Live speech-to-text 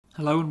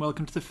Hello and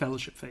welcome to the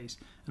Fellowship Phase,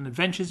 an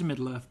Adventures in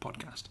Middle-earth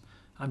podcast.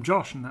 I'm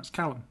Josh and that's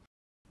Callum.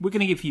 We're going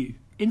to give you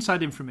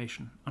inside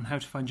information on how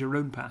to find your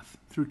own path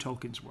through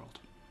Tolkien's world.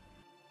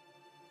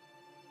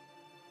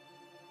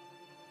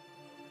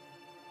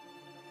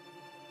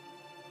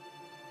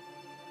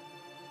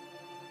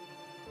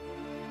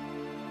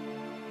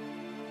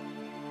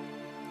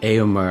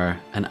 Éomer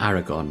and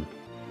Aragorn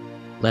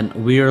leant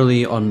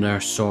wearily on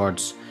their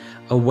swords.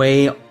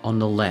 Away on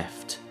the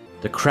left,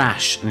 the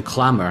crash and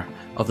clamour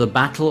of the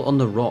battle on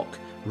the rock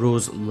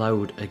rose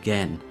loud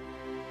again,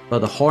 but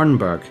the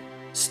Hornburg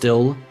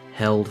still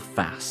held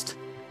fast,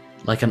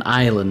 like an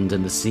island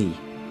in the sea.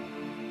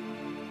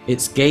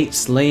 Its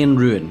gates lay in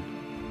ruin,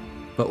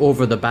 but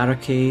over the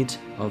barricade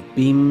of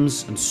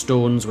beams and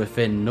stones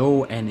within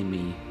no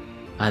enemy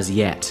as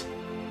yet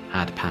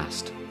had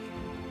passed.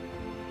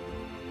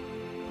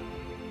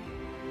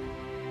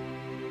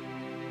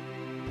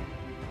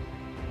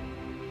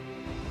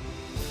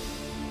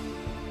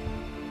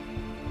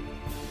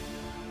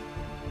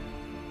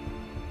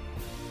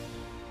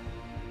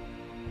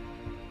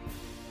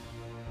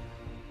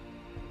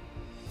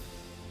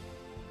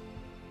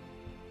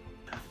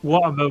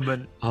 What a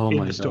moment in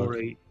the God.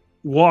 story.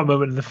 What a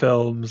moment in the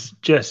films.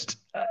 Just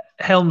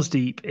Helm's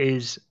Deep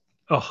is,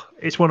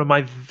 it's one of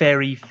my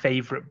very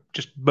favourite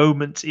just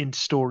moments in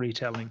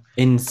storytelling.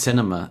 In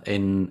cinema,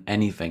 in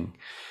anything.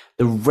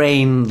 The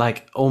rain,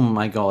 oh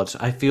my God.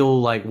 I feel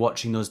like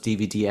watching those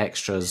DVD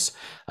extras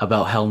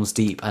about Helm's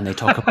Deep and they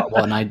talk about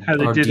what an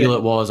ordeal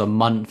it was, a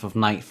month of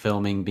night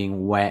filming,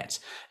 being wet.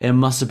 It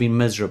must have been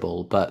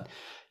miserable, but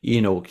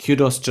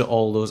kudos to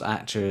all those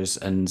actors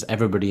and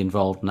everybody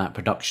involved in that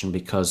production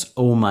because,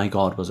 oh my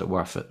God, was it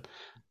worth it.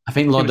 I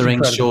think Lord of the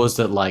Rings shows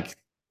that,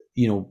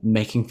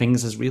 making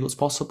things as real as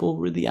possible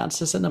really adds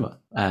to cinema.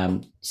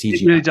 CGI.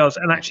 It really does.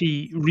 And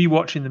actually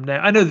rewatching them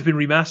now, I know they've been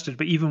remastered,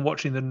 but even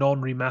watching the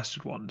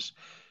non-remastered ones,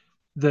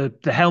 the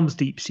Helm's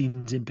Deep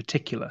scenes in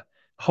particular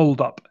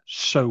hold up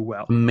so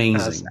well.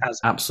 Amazing.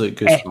 As absolute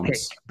goosebumps. Epic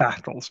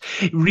battles.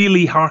 It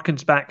really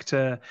harkens back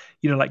to,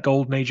 like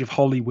Golden Age of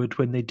Hollywood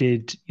when they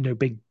did,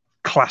 big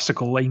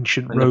classical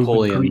ancient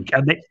Roman Greek.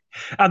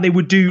 And they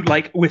would do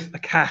with a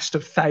cast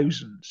of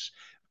thousands,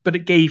 but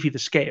it gave you the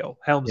scale.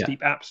 Helm's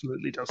Deep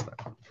absolutely does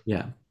that.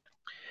 Yeah.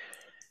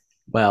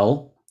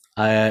 Well,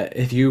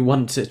 if you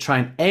want to try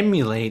and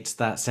emulate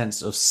that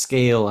sense of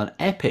scale and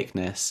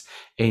epicness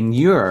in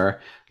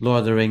your Lord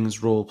of the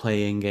Rings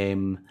role-playing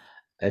game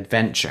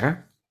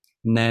adventure,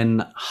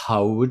 then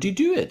how would you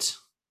do it?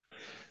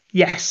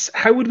 Yes,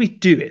 how would we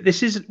do it?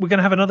 We're going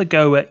to have another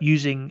go at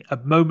using a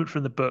moment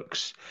from the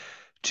books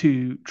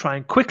to try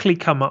and quickly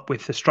come up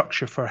with the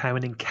structure for how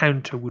an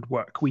encounter would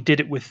work. We did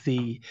it with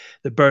the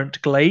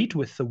Burnt Glade,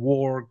 with the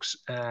wargs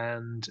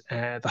and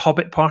the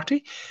Hobbit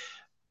party.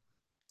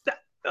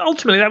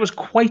 Ultimately, that was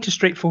quite a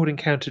straightforward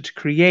encounter to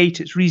create.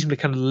 It's reasonably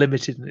kind of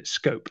limited in its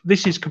scope.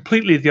 This is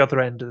completely the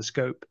other end of the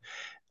scope.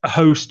 A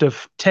host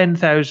of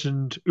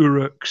 10,000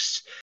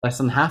 Uruks. Less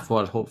than half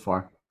what I'd hoped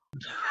for.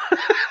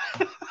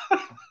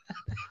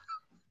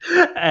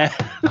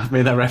 I've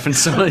made that reference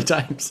so many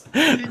times.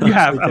 You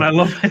have, and I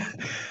love it.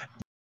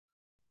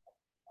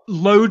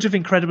 Loads of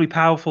incredibly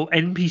powerful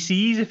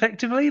NPCs,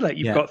 effectively.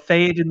 You've got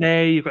Theoden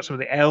there, you've got some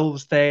of the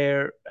elves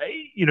there.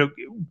 We know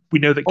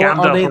that Gandalf.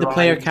 Or are they the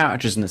player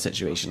characters in the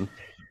situation?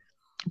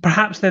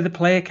 Perhaps they're the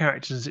player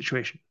characters in the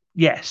situation.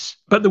 Yes,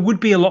 but there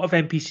would be a lot of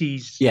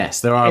NPCs.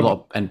 Yes, there are a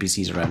lot of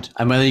NPCs around.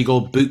 And whether you go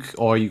book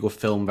or you go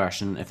film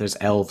version, if there's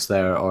elves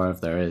there or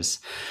if there is,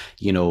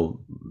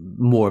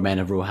 more Men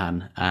of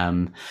Rohan,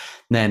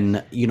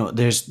 then,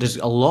 there's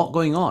a lot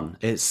going on.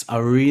 It's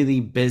a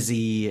really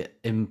busy,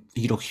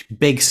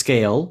 big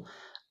scale.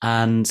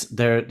 And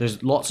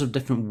there's lots of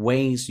different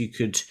ways you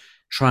could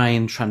try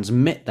and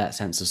transmit that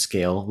sense of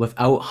scale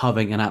without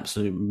having an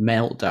absolute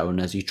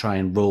meltdown as you try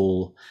and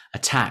roll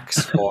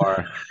attacks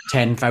for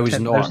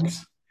 10,000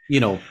 orcs.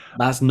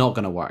 That's not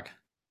going to work.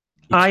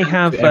 I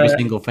have every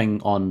single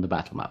thing on the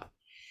battle map.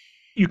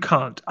 You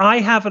can't. I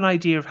have an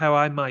idea of how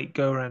I might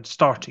go around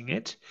starting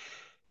it.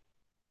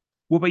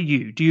 What about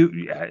you? Do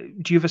you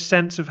have a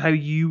sense of how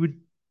you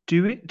would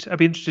do it? I'd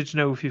be interested to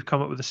know if you've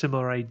come up with a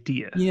similar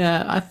idea.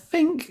 Yeah, I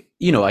think,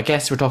 I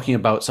guess we're talking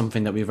about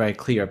something that we're very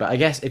clear, but I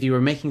guess if you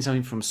were making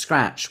something from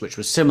scratch, which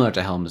was similar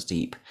to Helm's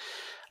Deep,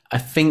 I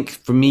think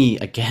for me,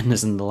 again,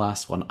 as in the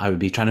last one, I would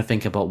be trying to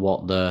think about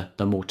what the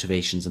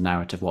motivations and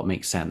narrative, what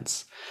makes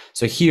sense.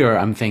 So here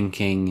I'm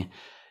thinking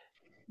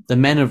the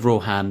Men of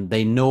Rohan,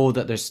 they know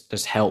that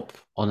there's help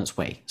on its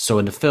way. So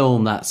in the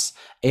film, that's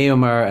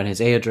Éomer and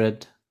his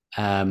Eadred,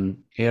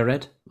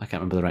 Eored? I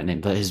can't remember the right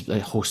name, but his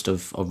host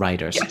of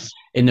riders. Yes.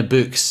 In the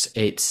books,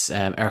 it's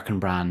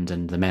Erkenbrand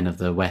and the men of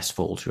the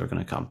Westfold who are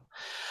going to come.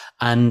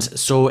 And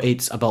so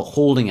it's about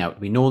holding out.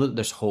 We know that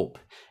there's hope.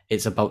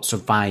 It's about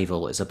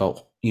survival. It's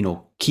about,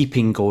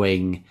 keeping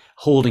going,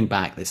 holding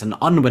back. It's an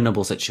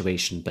unwinnable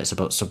situation, but it's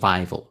about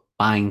survival,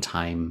 buying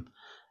time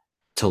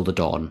till the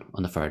dawn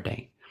on the third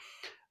day.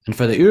 And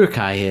for the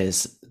Urukai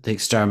is the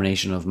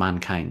extermination of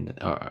mankind,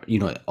 or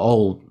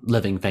all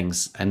living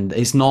things. And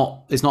it's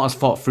not as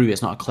thought through.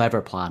 It's not a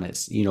clever plan.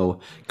 It's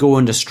go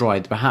and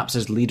destroy. Perhaps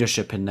there's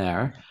leadership in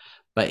there,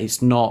 but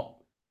it's not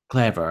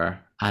clever.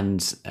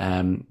 And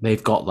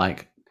they've got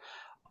like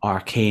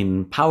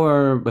arcane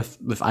power with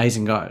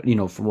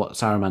Isengard, for what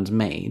Saruman's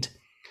made.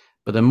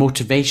 But the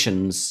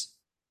motivations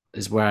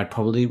is where I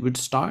probably would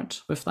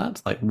start with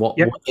that. Like, what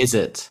Yep. is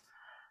it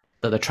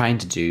that they're trying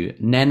to do?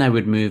 And then I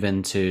would move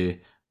into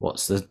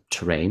what's the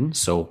terrain.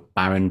 So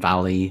barren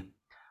valley,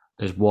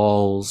 there's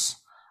walls.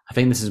 I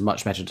think this is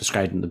much better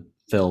described in the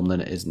film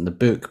than it is in the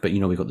book. But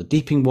we've got the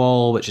Deeping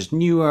Wall, which is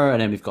newer, and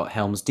then we've got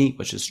Helm's Deep,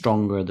 which is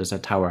stronger. There's a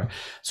tower.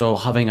 So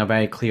having a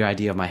very clear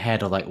idea of my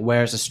head of like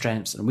where's the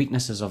strengths and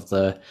weaknesses of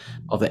the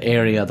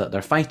area that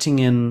they're fighting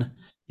in.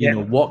 Yeah.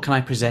 What can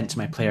I present to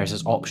my players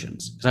as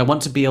options? Because I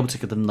want to be able to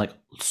give them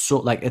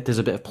if there's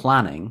a bit of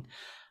planning,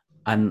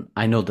 and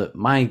I know that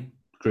my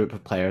group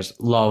of players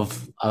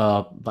love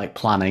like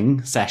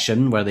planning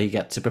session where they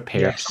get to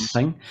prepare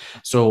something.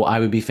 So I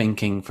would be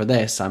thinking for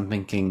this, I'm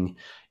thinking,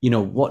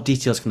 what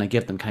details can I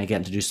give them? Can I get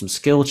them to do some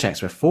skill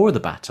checks before the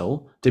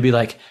battle to be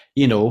like,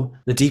 the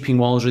Deeping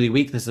Wall is really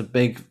weak. There's a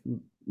big,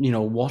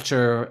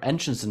 water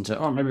entrance into it.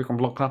 Oh, maybe we can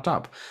block that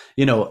up.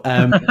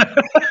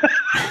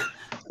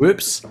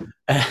 Whoops.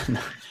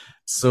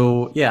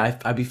 So yeah,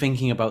 I'd be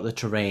thinking about the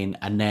terrain,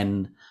 and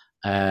then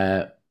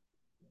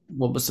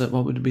what was it?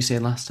 What would we say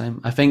last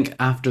time? I think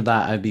after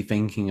that, I'd be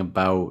thinking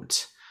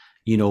about,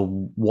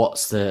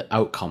 what's the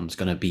outcome's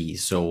going to be.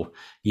 So,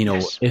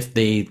 if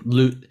they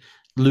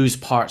lose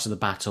parts of the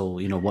battle,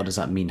 what does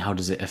that mean? How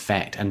does it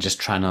affect? And just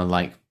trying to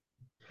like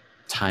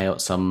tie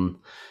out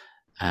some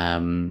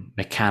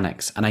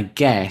mechanics. And I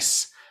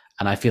guess,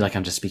 and I feel like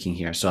I'm just speaking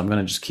here, so I'm going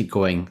to just keep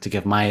going to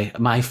give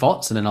my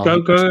thoughts, and then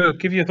I'll go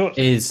give your thoughts.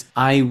 Is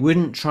I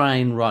wouldn't try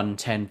and run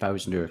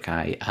 10,000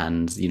 Urukai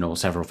and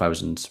several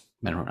thousand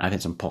men. I think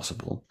it's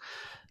impossible.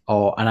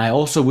 And I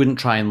also wouldn't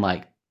try and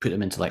like put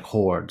them into like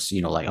hordes,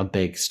 like a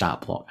big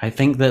stat block. I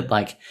think that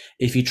like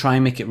if you try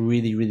and make it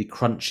really, really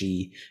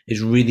crunchy,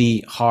 it's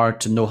really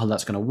hard to know how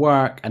that's going to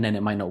work, and then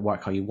it might not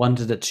work how you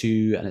wanted it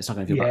to, and it's not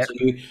going to feel bad. So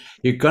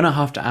you're going to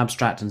have to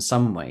abstract in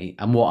some way.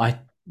 And what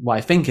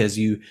I think is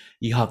you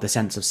have the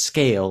sense of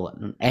scale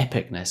and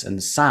epicness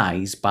and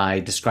size by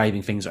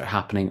describing things that are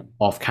happening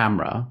off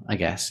camera, I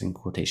guess, in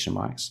quotation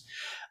marks.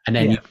 And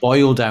then you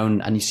boil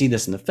down, and you see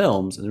this in the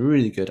films, and they're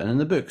really good, and in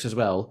the books as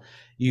well,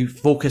 you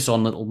focus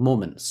on little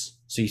moments.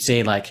 So you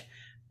say like,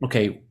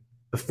 okay,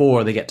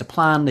 before they get to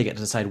plan, they get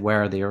to decide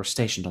where they are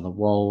stationed on the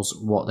walls,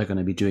 what they're going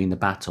to be doing in the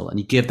battle, and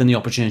you give them the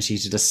opportunity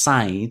to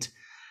decide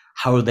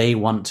how they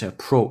want to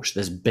approach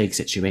this big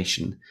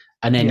situation.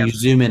 And then you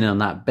zoom in on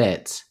that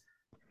bit,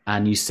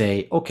 and you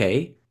say,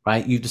 okay,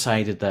 right, you've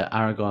decided that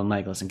Aragorn,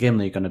 Legolas, and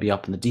Gimli are going to be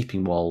up in the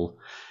Deeping Wall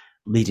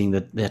leading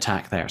the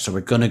attack there. So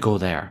we're going to go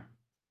there.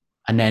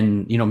 And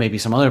then, maybe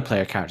some other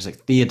player characters like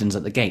Theoden's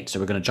at the gate, so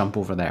we're going to jump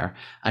over there.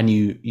 And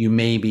you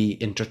maybe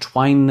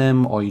intertwine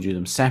them, or you do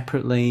them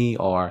separately,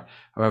 or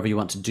however you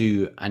want to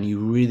do, and you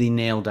really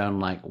nail down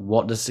like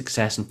what does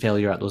success and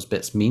failure at those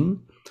bits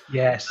mean.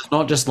 Yes. It's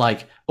not just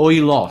like, oh,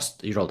 you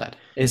lost, you're all dead.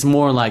 It's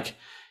more like,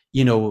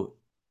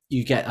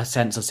 you get a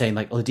sense of saying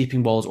like, oh, the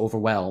Deeping Wall is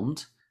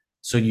overwhelmed,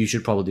 so you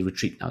should probably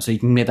retreat now. So you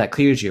can make that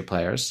clear to your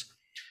players.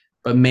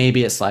 But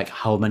maybe it's like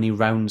how many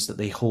rounds that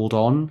they hold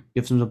on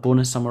gives them a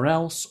bonus somewhere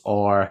else,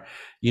 or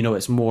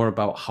it's more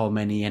about how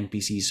many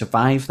NPCs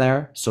survive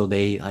there, so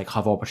they like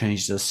have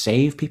opportunities to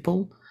save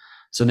people.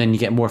 So then you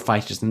get more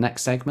fighters in the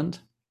next segment.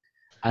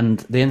 And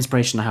the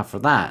inspiration I have for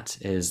that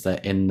is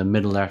that in the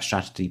Middle Earth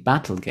strategy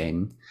battle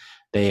game,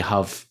 they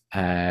have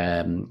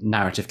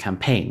narrative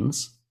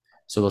campaigns.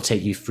 So they'll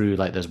take you through,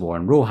 like there's War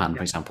in Rohan,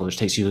 for example, which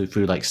takes you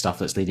through like stuff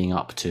that's leading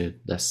up to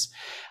this.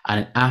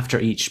 And after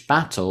each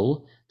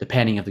battle,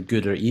 depending if the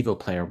good or evil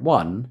player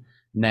won,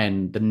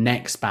 then the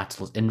next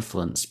battle is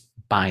influenced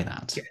by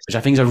that, which I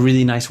think is a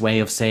really nice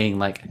way of saying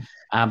like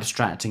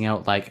abstracting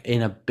out like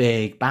in a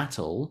big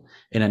battle,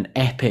 in an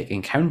epic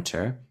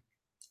encounter,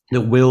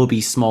 there will be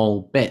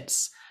small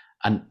bits,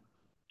 and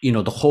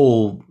the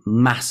whole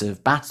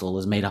massive battle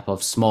is made up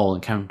of small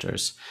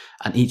encounters,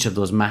 and each of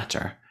those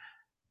matter.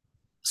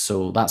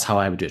 So that's how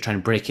I would do it, try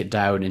and break it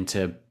down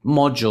into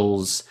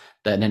modules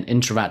that then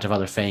interact with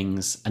other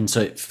things. And so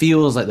it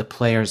feels like the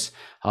players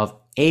have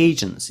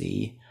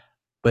agency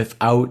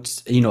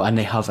without, and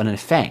they have an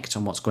effect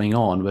on what's going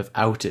on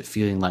without it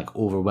feeling like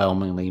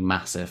overwhelmingly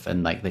massive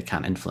and like they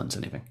can't influence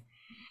anything.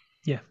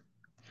 Yeah.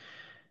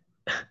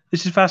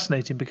 This is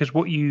fascinating because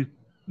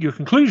your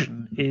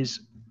conclusion is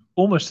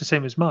almost the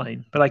same as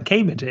mine, but I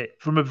came at it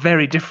from a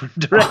very different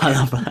direction. I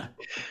love that.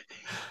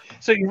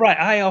 So you're right.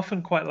 I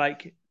often quite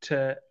like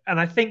to, and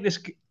I think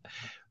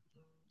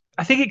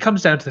it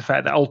comes down to the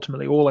fact that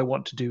ultimately all I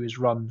want to do is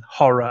run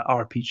horror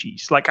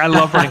RPGs. Like I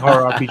love running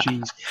horror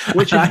RPGs,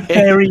 which is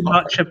very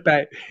much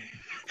about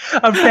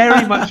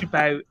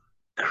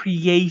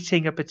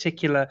creating a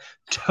particular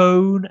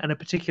tone and a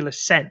particular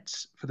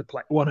sense for the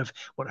play, one of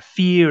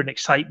fear and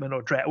excitement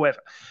or dread, or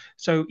whatever.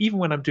 So even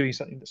when I'm doing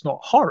something that's not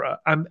horror,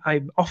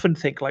 I often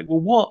think like, well,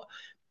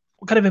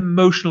 what kind of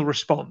emotional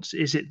response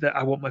is it that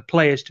I want my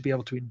players to be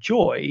able to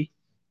enjoy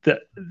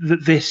that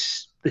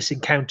this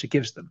encounter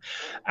gives them?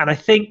 And I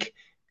think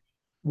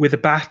with a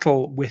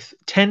battle with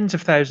tens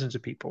of thousands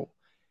of people,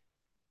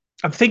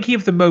 I'm thinking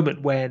of the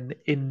moment when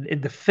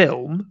in the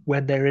film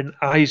when they're in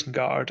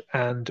Isengard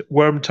and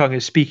Wormtongue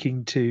is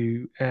speaking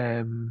to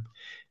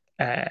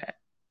uh,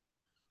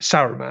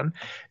 Saruman,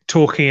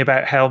 talking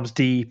about Helm's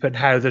Deep and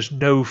how there's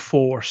no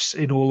force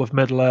in all of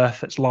Middle Earth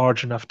that's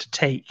large enough to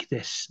take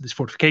this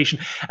fortification.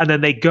 And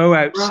then they go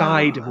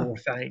outside of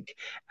Orthanc,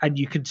 and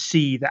you can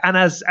see that. And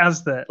as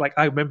the like,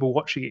 I remember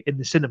watching it in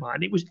the cinema,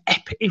 and it was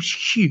epic. It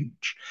was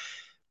huge.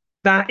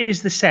 That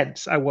is the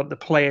sense I want the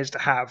players to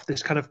have,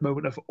 this kind of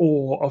moment of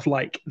awe of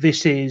like,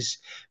 this is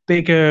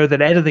bigger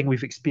than anything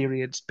we've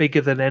experienced,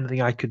 bigger than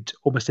anything I could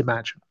almost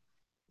imagine.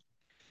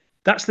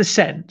 That's the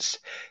sense.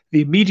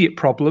 The immediate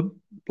problem,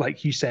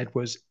 like you said,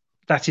 was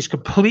that is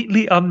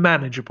completely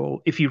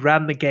unmanageable if you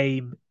ran the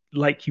game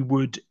like you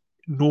would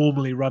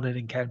normally run an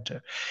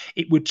encounter.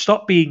 It would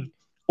stop being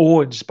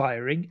awe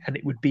inspiring and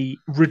it would be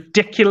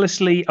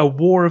ridiculously a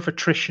war of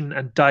attrition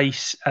and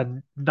dice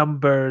and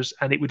numbers,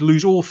 and it would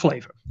lose all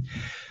flavor.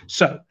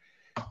 So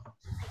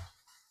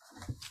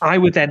I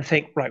would then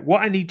think, right,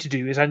 what I need to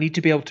do is I need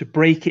to be able to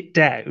break it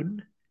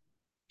down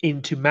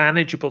into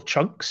manageable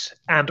chunks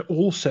and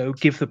also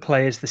give the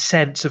players the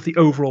sense of the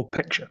overall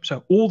picture.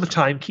 So all the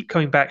time, keep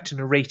coming back to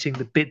narrating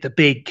the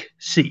big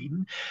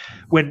scene,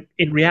 when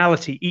in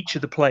reality, each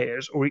of the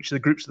players or each of the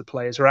groups of the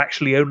players are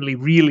actually only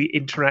really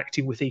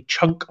interacting with a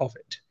chunk of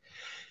it.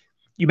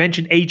 You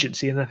mentioned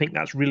agency, and I think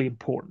that's really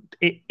important.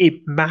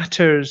 It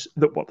matters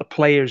that what the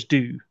players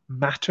do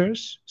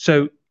matters.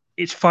 So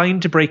it's fine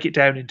to break it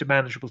down into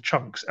manageable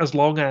chunks as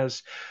long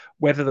as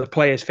whether the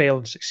players fail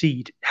and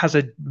succeed has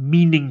a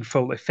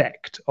meaningful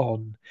effect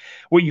on.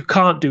 What you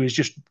can't do is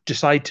just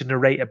decide to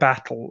narrate a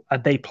battle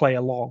and they play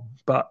along,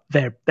 but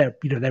their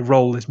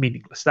role is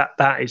meaningless.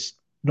 That is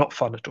not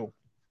fun at all.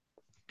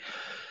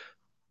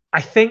 I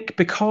think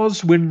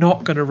because we're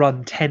not going to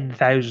run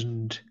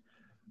 10,000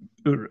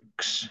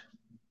 Uruks,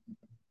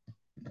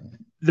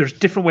 there's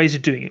different ways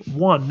of doing it.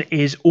 One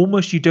is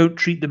almost you don't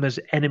treat them as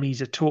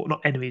enemies at all,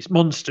 not enemies,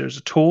 monsters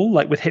at all,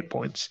 like with hit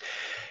points.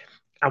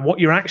 And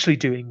what you're actually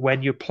doing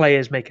when your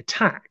players make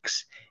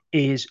attacks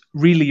is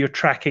really you're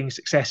tracking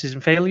successes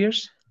and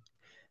failures.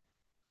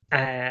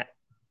 Now,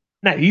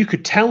 you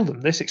could tell them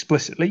this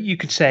explicitly. You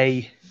could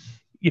say,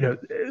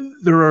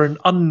 there are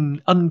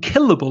an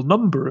unkillable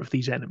number of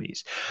these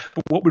enemies.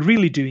 But what we're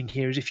really doing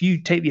here is if you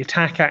take the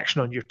attack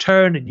action on your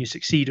turn and you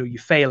succeed or you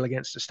fail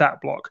against a stat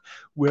block,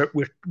 we're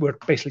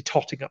basically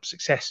totting up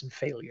success and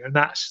failure. And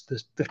that's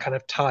the kind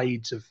of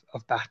tides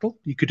of battle.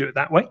 You could do it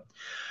that way.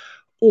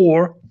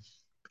 Or,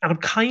 and I'm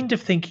kind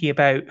of thinking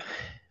about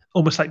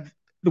almost like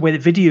the way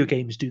that video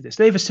games do this.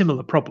 They have a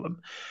similar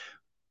problem.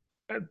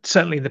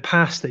 Certainly in the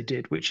past they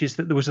did, which is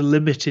that there was a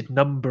limited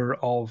number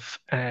of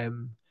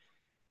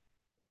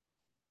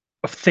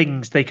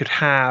things they could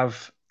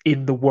have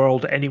in the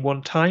world at any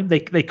one time. They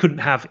couldn't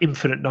have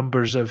infinite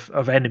numbers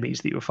of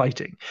enemies that you were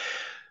fighting.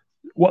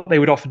 What they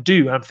would often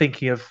do, I'm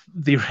thinking of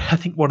I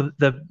think one of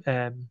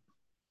the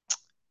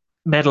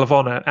Medal of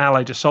Honor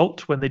Allied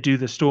Assault, when they do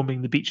the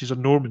storming the beaches of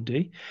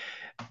Normandy,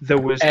 there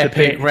was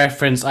epic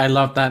reference. I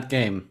love that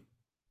game.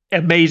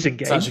 Amazing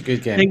game. Such a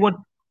good game. They want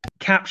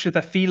capture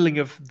the feeling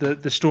of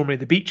the storming of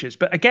the beaches.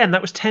 But again,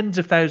 that was tens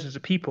of thousands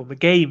of people. The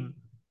game,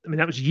 I mean,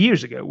 that was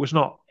years ago, was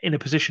not in a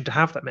position to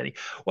have that many.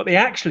 What they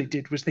actually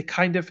did was they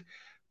kind of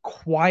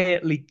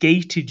quietly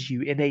gated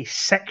you in a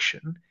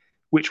section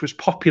which was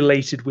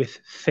populated with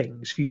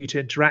things for you to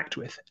interact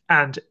with.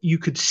 And you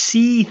could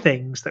see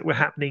things that were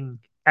happening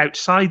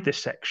outside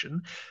this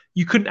section.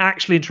 You couldn't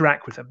actually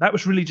interact with them. That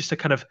was really just a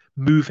kind of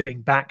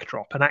moving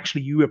backdrop. And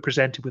actually you were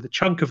presented with a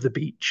chunk of the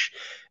beach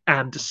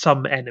and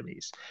some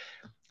enemies.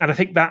 And I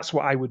think that's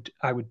what I would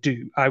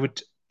do. I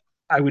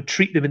would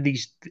treat them in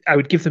these, I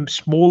would give them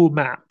small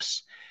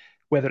maps,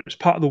 whether it's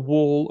part of the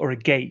wall or a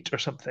gate or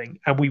something,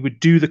 and we would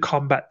do the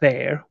combat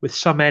there with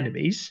some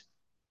enemies.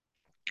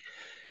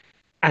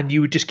 And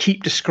you would just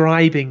keep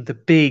describing the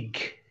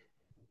big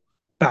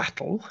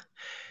battle,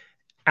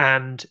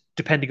 and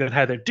depending on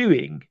how they're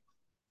doing,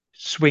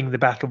 swing the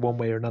battle one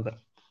way or another.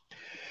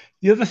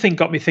 The other thing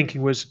got me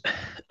thinking was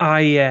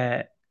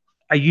I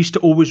used to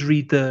always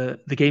read the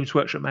Games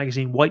Workshop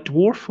magazine White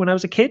Dwarf when I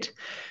was a kid.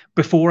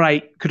 Before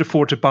I could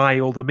afford to buy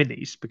all the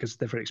minis because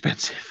they're very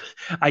expensive,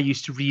 I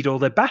used to read all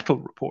their battle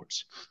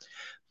reports.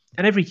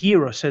 And every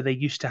year or so, they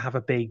used to have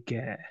a big,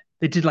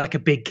 they did like a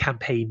big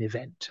campaign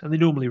event, and they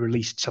normally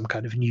released some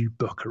kind of new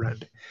book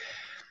around it.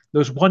 There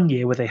was one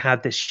year where they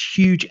had this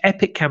huge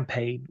epic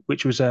campaign,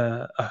 which was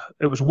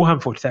it was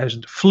Warhammer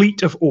 40,000.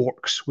 Fleet of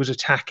orcs was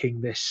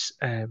attacking this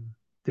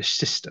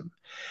system,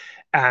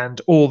 and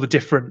all the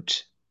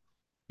different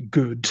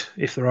good,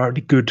 if there are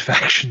any good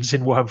factions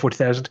in Warhammer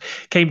 40,000,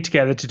 came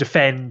together to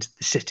defend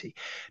the city.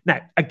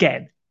 Now,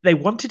 again, they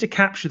wanted to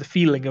capture the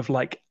feeling of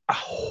like a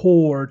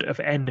horde of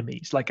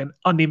enemies, like an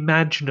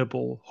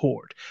unimaginable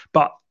horde.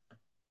 But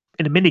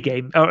in a mini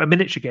game or a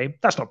miniature game,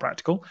 that's not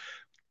practical.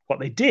 What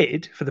they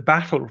did for the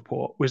battle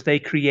report was they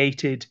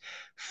created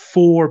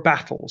 4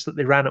 battles that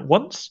they ran at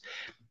once.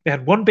 They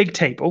had one big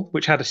table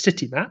which had a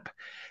city map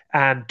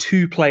and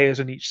 2 players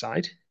on each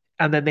side.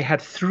 And then they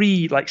had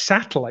 3 like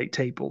satellite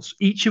tables,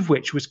 each of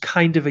which was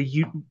kind of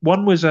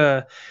one was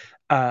uh,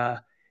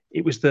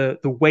 it was the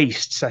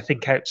wastes, I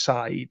think,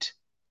 outside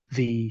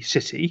the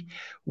city.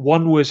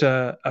 One was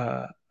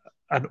a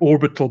an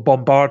orbital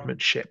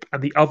bombardment ship,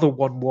 and the other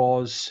one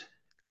was,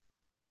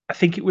 I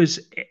think it was,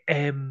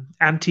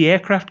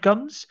 anti-aircraft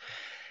guns.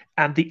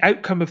 And the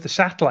outcome of the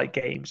satellite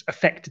games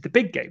affected the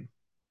big game.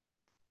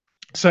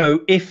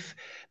 So if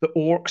the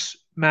orcs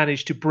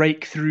managed to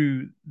break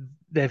through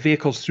their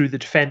vehicles through the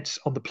defense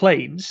on the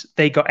planes,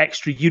 they got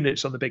extra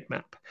units on the big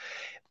map.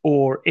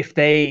 Or if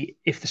the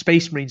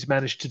Space Marines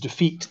managed to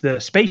defeat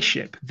the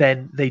spaceship,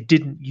 then they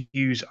didn't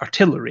use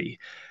artillery.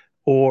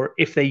 Or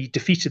if they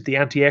defeated the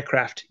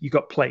anti-aircraft, you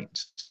got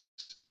planes.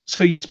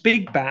 So it's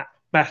big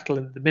battle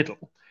in the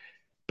middle,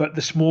 but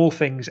the small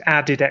things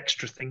added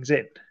extra things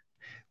in,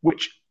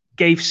 which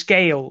gave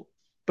scale,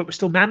 but was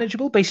still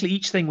manageable. Basically,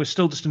 each thing was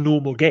still just a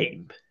normal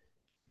game.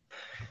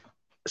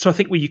 So I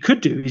think what you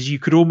could do is you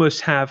could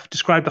almost have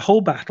described the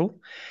whole battle,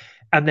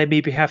 and then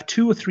maybe have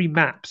 2 or 3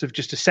 maps of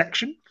just a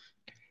section,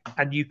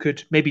 and you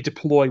could maybe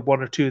deploy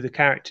 1 or 2 of the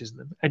characters in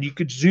them, and you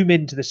could zoom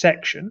into the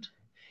section,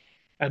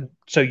 and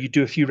so you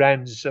do a few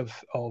rounds of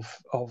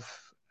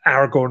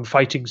Aragorn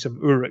fighting some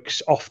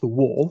Uruks off the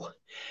wall,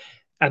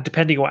 and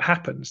depending on what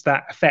happens,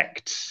 that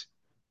affects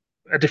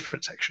a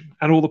different section,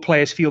 and all the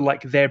players feel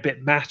like their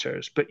bit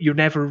matters, but you're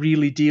never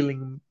really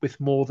dealing with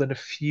more than a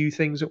few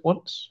things at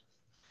once.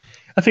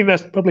 I think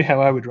that's probably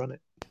how I would run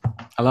it.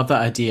 I love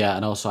that idea,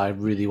 and also I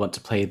really want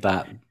to play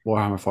that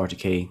Warhammer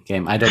 40k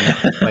game. I don't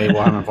play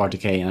Warhammer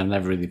 40k, and I've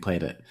never really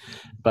played it.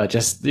 But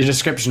just the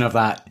description of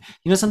that,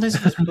 sometimes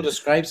people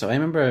describe so. I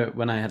remember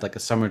when I had like a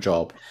summer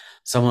job,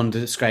 someone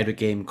described a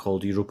game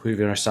called Europa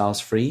Universalis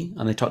Free,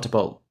 and they talked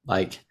about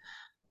like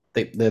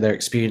their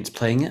experience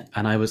playing it,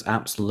 and I was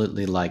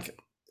absolutely like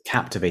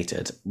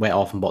captivated. Went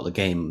off and bought the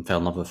game, and fell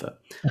in love with it.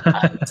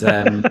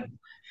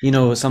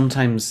 And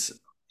sometimes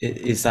it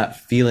is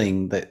that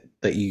feeling that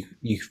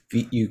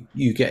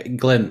you get a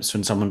glimpse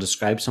when someone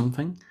describes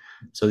something.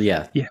 So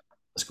yeah,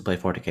 let's go play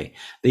 40k.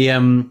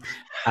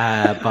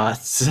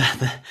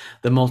 But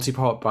the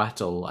multi-part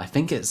battle, I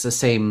think it's the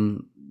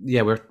same.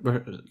 Yeah, we're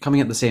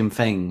coming at the same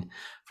thing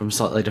from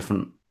slightly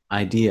different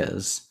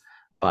ideas,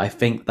 but I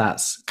think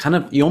that's kind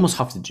of, you almost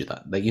have to do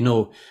that. Like,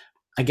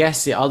 I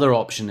guess the other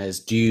option is,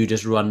 do you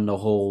just run the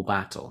whole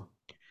battle?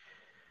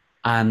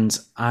 And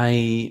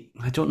I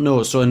don't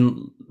know. So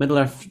in Middle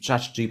Earth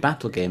strategy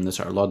battle game, the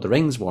sort of Lord of the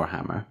Rings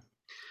Warhammer,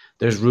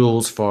 there's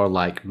rules for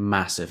like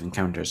massive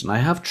encounters, and I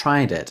have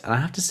tried it, and I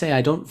have to say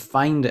I don't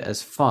find it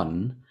as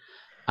fun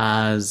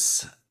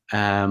as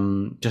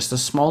just the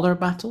smaller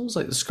battles,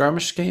 like the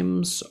skirmish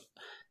games,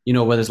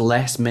 where there's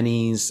less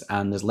minis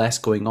and there's less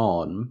going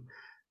on,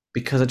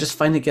 because I just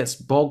find it gets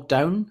bogged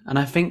down. And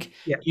I think,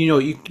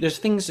 there's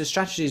there's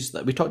strategies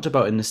that we talked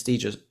about in the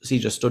Siege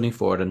of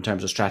Stoneyford in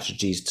terms of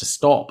strategies to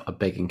stop a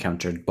big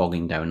encounter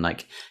bogging down.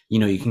 Like,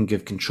 you can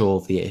give control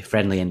of the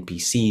friendly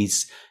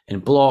NPCs in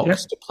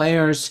blocks to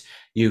players.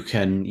 You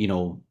can,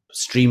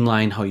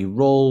 streamline how you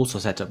roll. So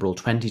set up roll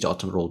 20 to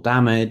auto roll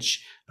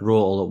damage,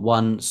 roll all at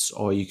once,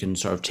 or you can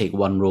sort of take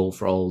one roll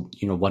for all,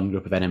 one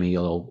group of enemy,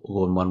 you'll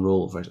go in one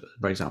roll,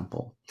 for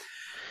example.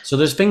 So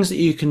there's things that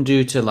you can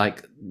do to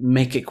like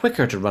make it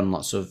quicker to run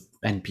lots of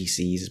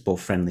NPCs,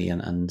 both friendly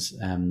and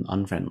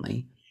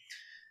unfriendly.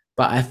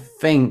 But I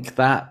think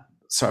that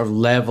sort of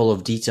level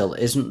of detail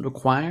isn't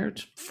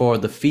required for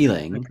the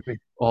feeling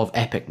of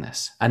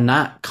epicness. And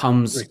that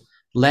comes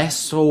less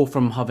so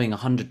from having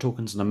 100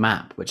 tokens on a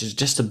map, which is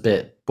just a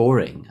bit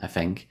boring, I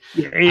think.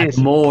 And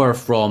more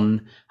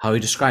from how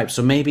you describe.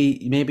 So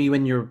maybe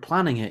when you're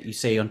planning it, you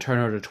say on turn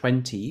order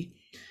 20,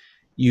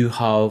 you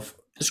have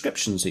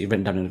descriptions that you've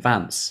written down in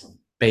advance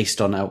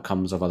based on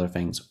outcomes of other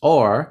things,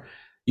 or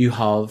you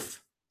have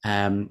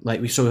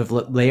like we sort of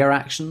layer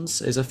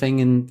actions is a thing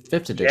in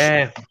 5th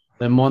edition.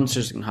 The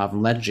monsters can have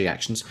legendary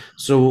actions,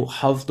 so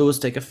have those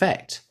take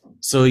effect.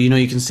 So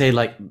you can say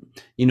like,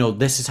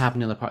 this is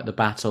happening in the part of the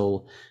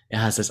battle, it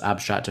has this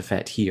abstract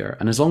effect here,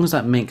 and as long as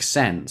that makes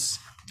sense,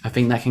 I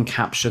think that can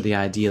capture the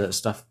idea that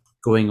stuff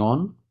going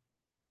on.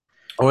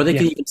 Or they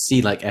can even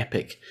see like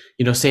epic,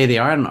 say they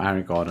are in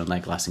Aragorn and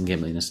like Glass and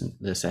Gimli in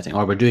this setting,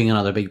 or we're doing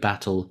another big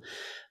battle,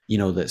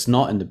 that's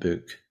not in the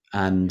book,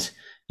 and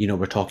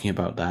we're talking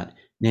about that.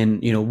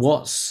 And then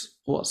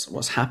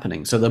what's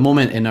happening. So the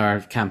moment in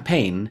our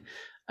campaign,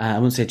 I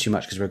won't say too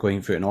much because we're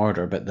going through it in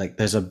order, but like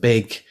there's a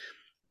big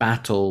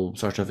battle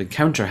sort of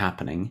encounter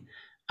happening,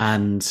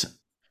 and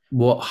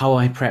how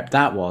I prepped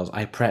that was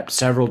I prepped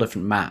several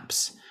different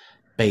maps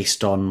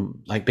based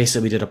on like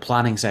basically we did a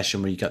planning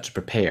session where you got to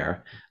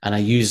prepare, and I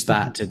used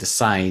that to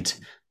decide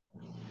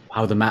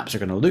how the maps are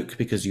going to look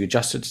because you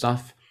adjusted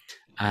stuff,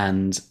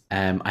 and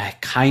I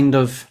kind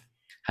of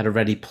had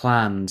already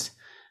planned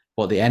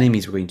what the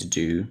enemies were going to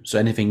do, so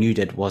anything you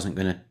did wasn't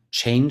going to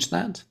change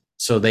that.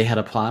 So they had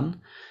a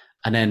plan,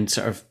 and then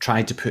sort of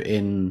tried to put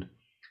in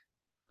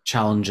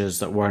challenges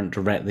that weren't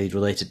directly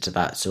related to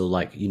that. So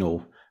like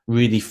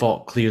really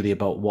thought clearly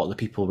about what the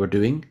people were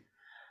doing.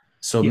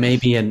 So Yes.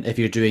 maybe if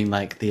you're doing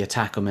like the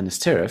attack on Minas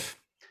Tirith,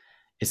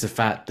 it's the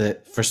fact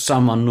that for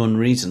some unknown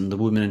reason the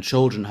women and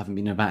children haven't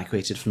been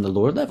evacuated from the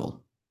lower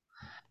level.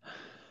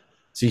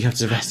 So you have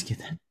to rescue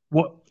them.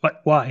 What? Like,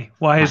 why?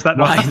 Why is that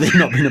not Why have they happening?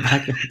 not been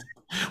evacuated?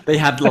 They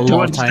had a I don't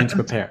lot of time to understand.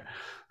 prepare.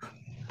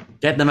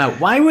 Get them out.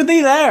 Why were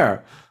they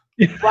there?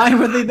 Why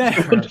were they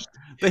there?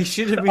 They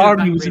should have The been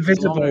army was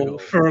evacuated long invisible ago.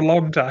 for a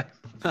long time.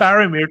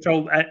 Faramir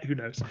told, who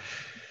knows?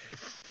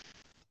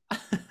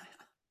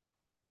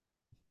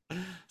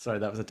 Sorry,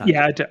 that was a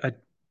Yeah, tangent.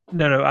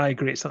 no, I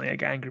agree. It's something I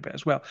get angry about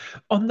as well.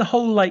 On the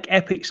whole, like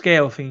epic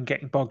scale thing and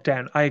getting bogged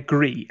down, I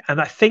agree,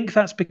 and I think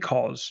that's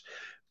because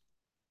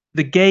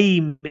the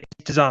game is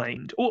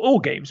designed, or all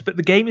games, but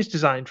the game is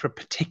designed for a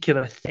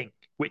particular thing,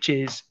 which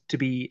is to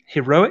be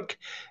heroic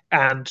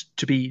and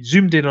to be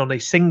zoomed in on a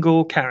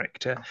single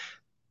character,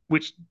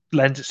 which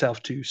lends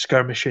itself to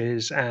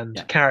skirmishes and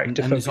Yeah,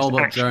 and it's all character-focused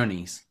about action.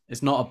 journeys.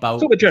 It's not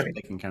It's all about the the journey.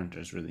 big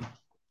encounters, really.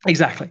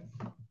 Exactly.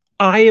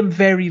 I am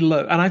very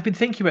low, and I've been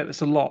thinking about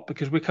this a lot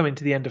because we're coming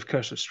to the end of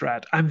Curse of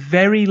Strahd. I'm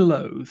very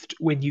loathed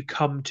when you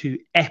come to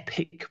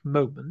epic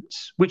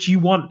moments, which you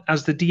want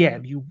as the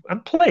DM, you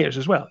and players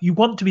as well. You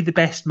want to be the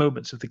best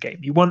moments of the game.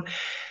 You want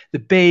the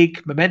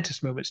big,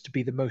 momentous moments to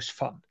be the most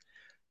fun.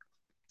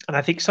 And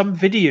I think some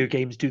video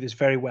games do this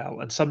very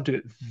well, and some do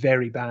it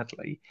very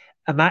badly.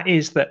 And that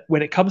is that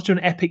when it comes to an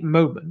epic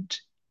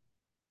moment,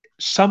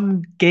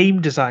 some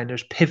game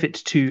designers pivot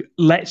to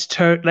let's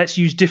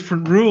use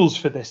different rules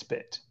for this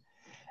bit,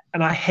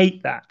 and I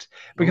hate that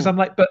because Oh, I'm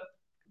like, but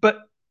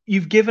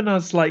you've given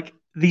us like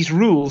these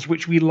rules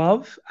which we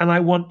love, and I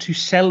want to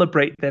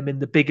celebrate them in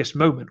the biggest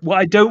moment. What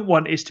I don't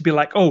want is to be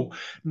like, oh,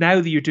 now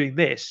that you're doing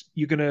this,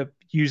 you're gonna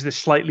use this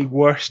slightly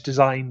worse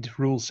designed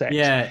rule set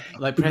yeah,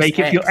 like to press make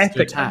it feel X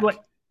to epic. I'm like,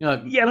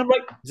 attack. yeah, and I'm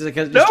like, It's like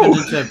it just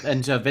turns no,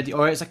 into a video,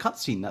 or it's a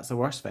cutscene. That's the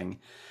worst thing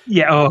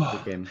yeah, in the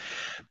oh. game.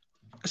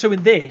 So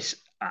in this,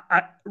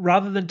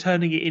 rather than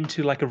turning it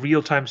into like a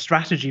real-time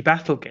strategy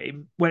battle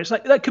game where it's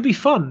like that could be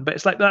fun, but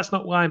it's like that's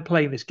not why I'm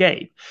playing this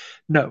game.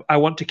 No, I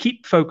want to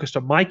keep focused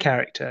on my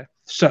character.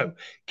 So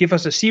give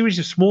us a series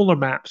of smaller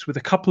maps with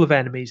a couple of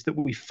enemies that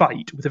we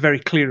fight with a very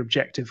clear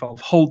objective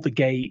of hold the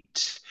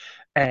gate,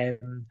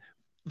 um,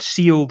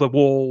 seal the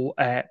wall,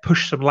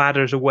 push some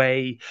ladders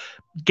away,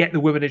 get the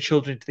women and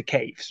children into the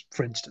caves,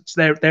 for instance.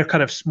 They're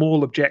kind of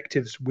small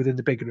objectives within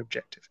the bigger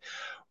objective.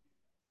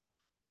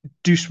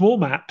 Do small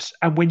maps,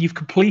 and when you've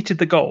completed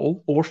the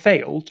goal or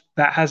failed,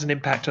 that has an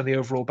impact on the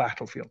overall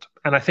battlefield.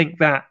 And I think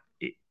that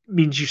it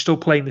means you're still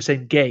playing the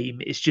same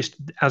game. It's just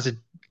as a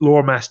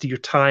lore master, you're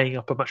tying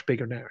up a much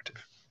bigger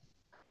narrative.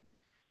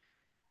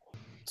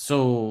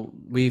 So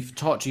we've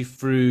taught you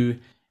through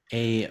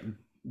a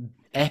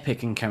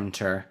epic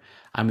encounter,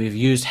 and we've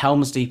used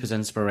Helm's Deep as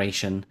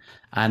inspiration.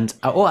 And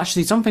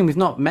actually, something we've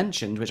not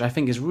mentioned, which I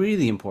think is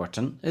really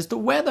important, is the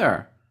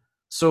weather.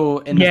 So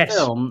in the Yes.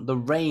 film, the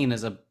rain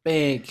is a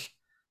big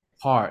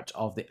part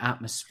of the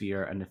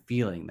atmosphere and the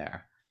feeling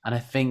there. And I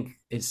think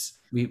it's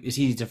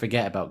easy to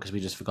forget about because we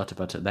just forgot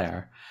about it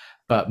there.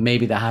 But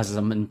maybe that has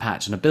some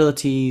impact on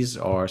abilities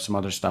or some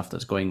other stuff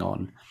that's going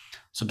on.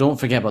 So don't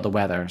forget about the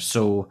weather.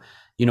 So,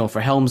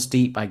 for Helm's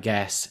Deep, I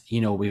guess,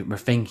 we're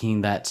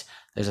thinking that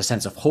there's a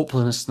sense of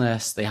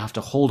hopelessness. They have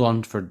to hold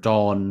on for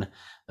dawn,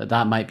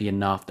 that might be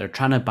enough. They're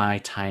trying to buy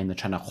time. They're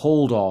trying to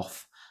hold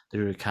off the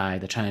Uruk-hai.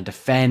 They're trying to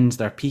defend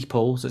their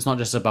people. So it's not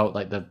just about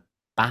like the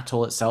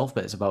battle itself,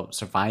 but it's about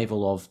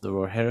survival of the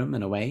Rohirrim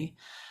in a way.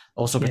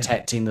 Also Yeah.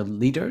 protecting the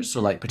leaders,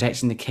 so like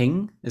protecting the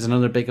king is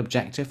another big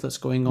objective that's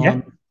going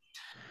Yeah.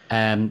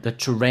 on. The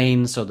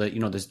terrain, so that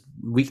there's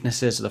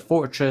weaknesses of the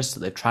fortress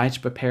that they've tried to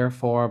prepare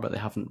for, but they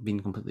haven't been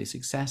completely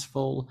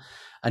successful.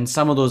 And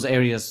some of those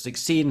areas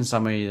succeed, and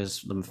some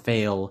areas them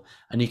fail.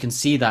 And you can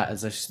see that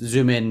as I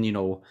zoom in.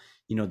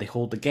 They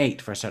hold the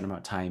gate for a certain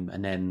amount of time,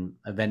 and then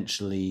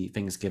eventually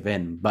things give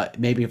in. But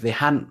maybe if they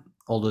hadn't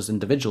all those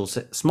individual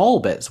small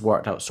bits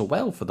worked out so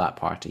well for that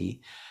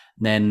party,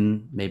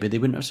 then maybe they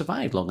wouldn't have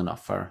survived long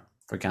enough for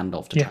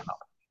Gandalf to Yeah.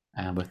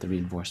 turn up with the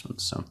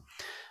reinforcements. So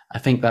I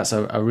think that's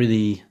a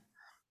really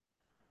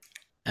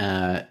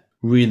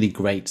really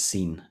great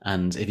scene,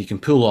 and if you can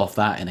pull off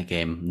that in a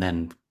game,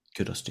 then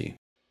kudos to you.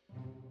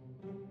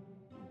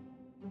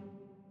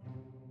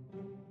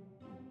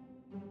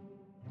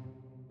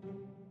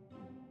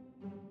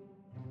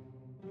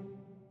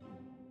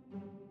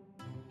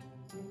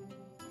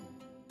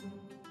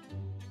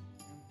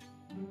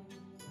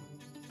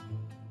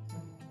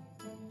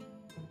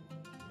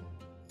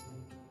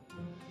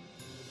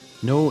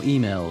 No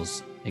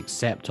emails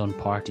except on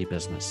party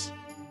business.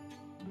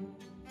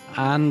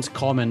 and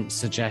comment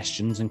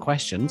suggestions and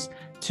questions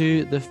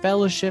to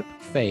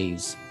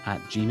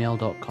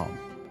thefellowshipphase@gmail.com.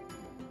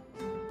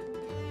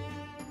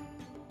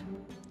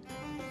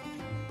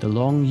 The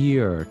long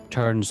year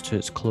turns to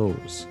its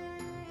close.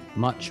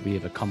 Much we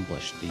have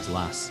accomplished these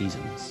last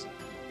seasons.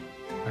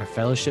 Our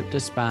fellowship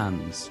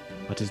disbands,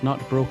 but is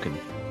not broken,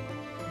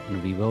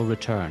 and we will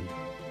return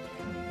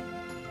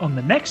on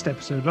the next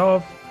episode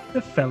of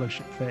The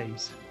Fellowship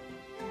Phase.